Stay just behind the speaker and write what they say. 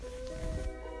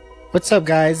What's up,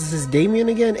 guys? This is Damien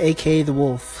again, aka The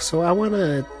Wolf. So I want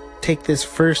to take this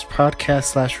first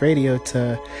podcast / radio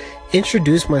to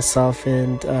introduce myself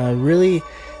and really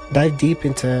dive deep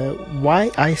into why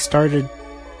I started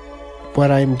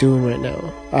what I'm doing right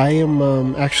now. I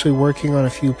am actually working on a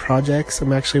few projects.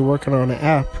 I'm actually working on an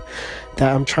app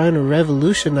that I'm trying to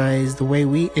revolutionize the way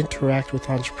we interact with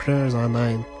entrepreneurs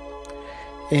online.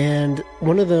 And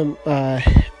one of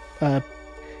the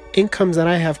incomes that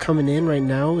I have coming in right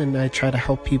now, and I try to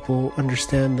help people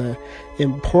understand the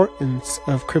importance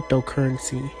of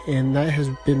cryptocurrency, and that has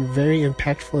been very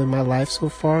impactful in my life so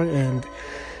far. And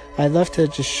I'd love to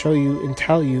just show you and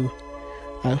tell you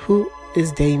who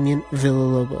is Damien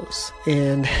Villalobos.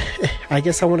 And I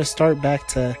guess I want to start back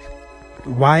to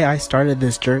why I started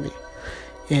this journey.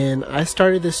 And I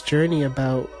started this journey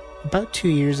about 2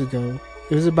 years ago.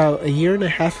 It was about a year and a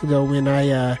half ago when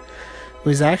I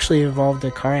was actually involved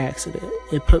in a car accident.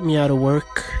 It put me out of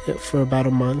work for about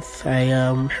a month. I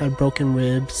had broken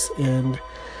ribs, and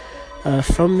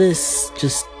from this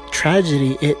just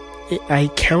tragedy,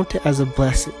 I count it as a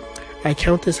blessing. I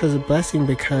count this as a blessing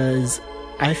because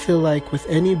I feel like with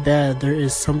any bad, there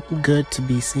is something good to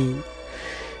be seen.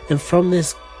 And from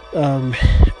this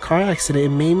car accident, it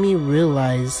made me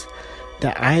realize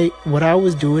that what I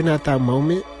was doing at that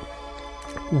moment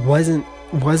wasn't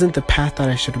the path that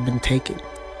I should have been taking.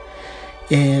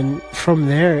 And from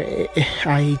there,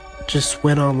 I just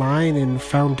went online and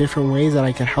found different ways that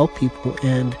I could help people.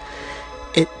 And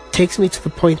it takes me to the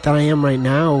point that I am right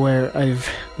now, where I've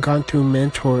gone through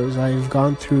mentors, I've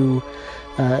gone through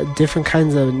different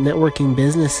kinds of networking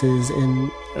businesses, and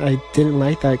I didn't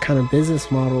like that kind of business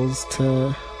models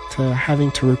to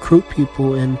having to recruit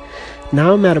people. And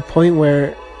now I'm at a point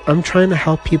where I'm trying to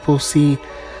help people see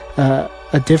a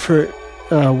different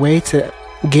way to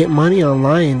get money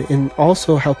online, and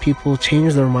also help people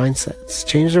change their mindsets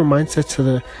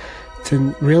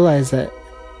to realize that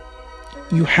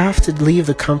you have to leave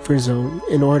the comfort zone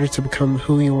in order to become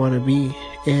who you want to be.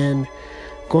 And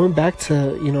going back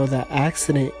to that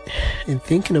accident and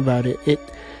thinking about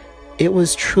it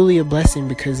was truly a blessing,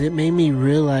 because it made me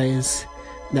realize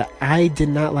that I did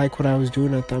not like what I was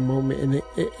doing at that moment.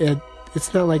 And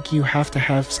it's not like you have to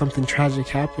have something tragic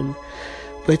happen,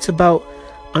 but it's about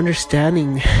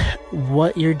understanding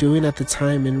what you're doing at the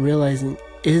time and realizing,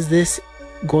 is this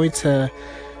going to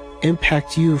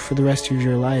impact you for the rest of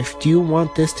your life? Do you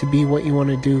want this to be what you want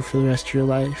to do for the rest of your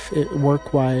life,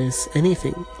 work-wise,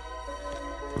 anything?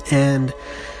 And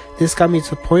this got me to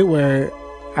the point where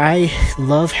I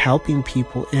love helping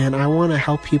people, and I want to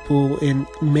help people in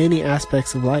many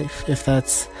aspects of life. If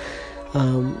that's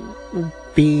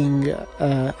being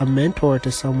a mentor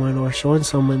to someone, or showing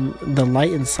someone the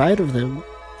light inside of them.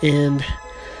 And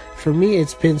for me,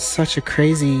 it's been such a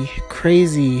crazy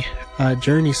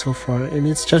journey so far, and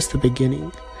it's just the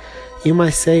beginning. You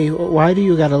might say, why do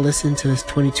you gotta listen to this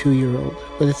 22-year-old?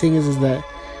 But the thing is that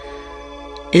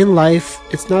in life,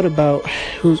 it's not about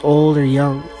who's old or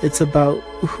young. It's about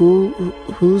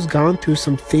who's gone through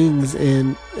some things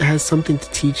and has something to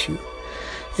teach you.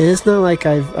 And it's not like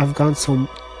I've gone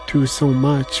through so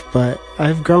much, but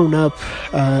I've grown up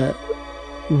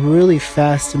really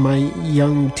fast in my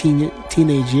young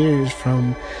teenage years,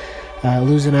 from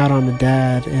losing out on a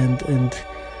dad and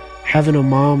having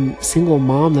a single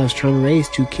mom that was trying to raise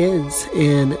 2 kids.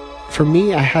 And for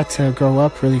me, I had to grow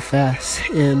up really fast,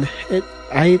 and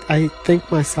I thank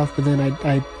myself, but then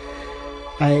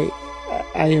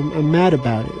I'm mad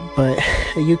about it. But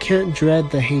you can't dread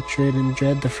the hatred and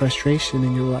dread the frustration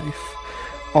in your life.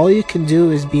 All you can do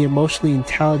is be emotionally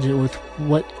intelligent with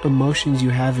what emotions you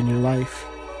have in your life.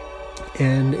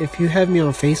 And if you have me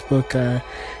on Facebook,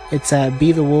 it's at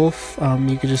Be The Wolf.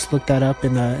 You can just look that up,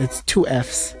 and it's 2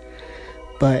 F's.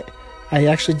 But I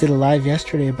actually did a live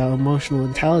yesterday about emotional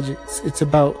intelligence. It's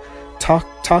about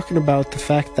talking about the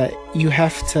fact that you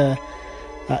have to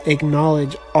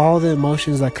acknowledge all the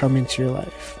emotions that come into your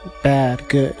life. Bad,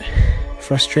 good,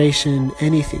 frustration,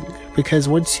 anything. Because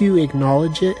once you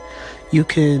acknowledge it, you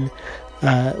can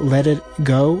let it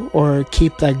go, or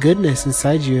keep that goodness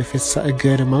inside you if it's a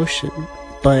good emotion.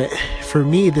 But for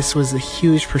me, this was a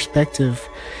huge perspective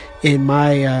in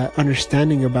my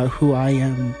understanding about who I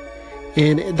am.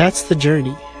 And that's the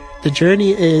journey. The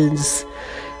journey is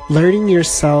learning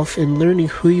yourself and learning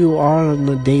who you are on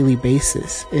a daily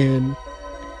basis. And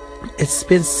it's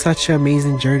been such an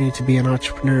amazing journey to be an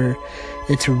entrepreneur,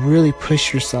 and to really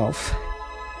push yourself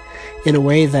in a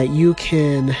way that you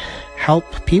can help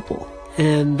people.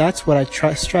 And that's what I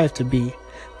strive to be.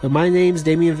 But my name's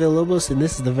Damien Villalobos, and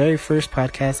this is the very first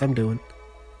podcast I'm doing.